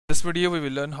This video we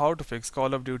will learn how to fix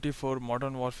Call of Duty for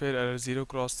Modern Warfare error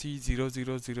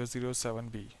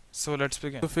 0xc00007b. So let's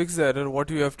begin. To fix the error, what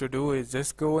you have to do is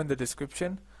just go in the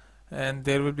description and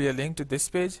there will be a link to this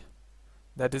page.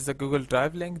 That is the Google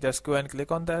Drive link. Just go and click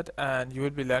on that and you will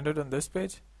be landed on this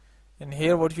page. And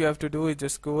here what you have to do is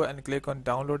just go and click on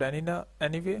download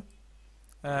anyway,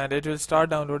 and it will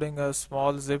start downloading a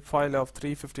small zip file of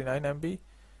 359 MB.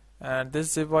 And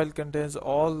this zip file contains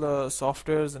all the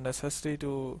softwares necessary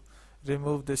to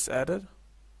remove this error.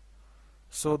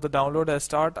 So the download has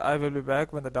started. I will be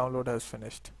back when the download has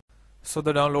finished. So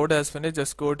the download has finished.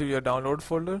 Just go to your download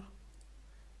folder.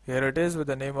 Here it is with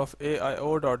the name of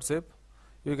aio.zip.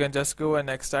 You can just go and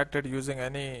extract it using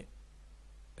any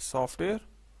software.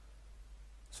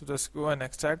 So just go and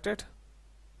extract it.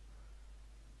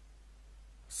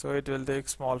 So it will take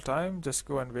small time. Just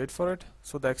go and wait for it.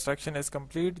 So the extraction is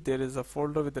complete. There is a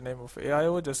folder with the name of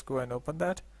AIO. Just go and open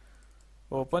that.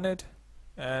 Open it,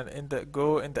 and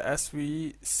go in the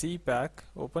SVC pack.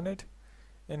 Open it.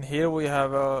 In here we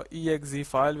have a exe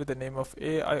file with the name of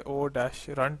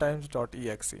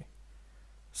aio-runtimes.exe.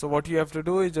 So what you have to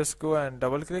do is just go and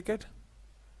double click it,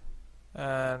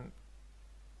 and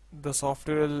the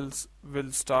software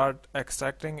will start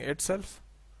extracting itself.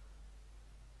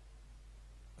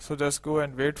 So just go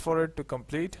and wait for it to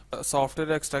complete.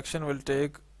 Software extraction will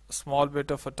take a small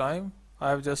bit of a time. I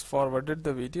have just forwarded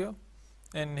the video,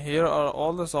 and here are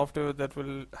all the software that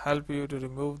will help you to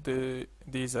remove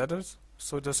these errors.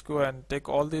 So just go and take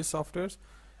all these softwares,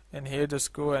 and here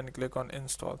just go and click on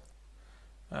install,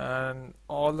 and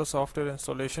all the software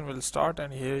installation will start,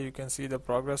 and here you can see the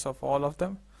progress of all of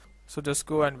them. So just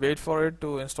go and wait for it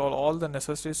to install all the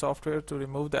necessary software to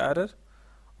remove the error.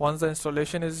 Once the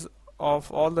installation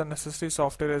of all the necessary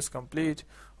software is complete,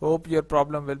 hope your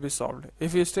problem will be solved.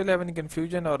 If you still have any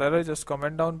confusion or error, just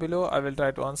comment down below. I will try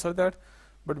to answer that.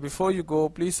 But before you go,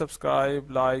 please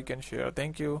subscribe, like and share.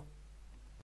 Thank you.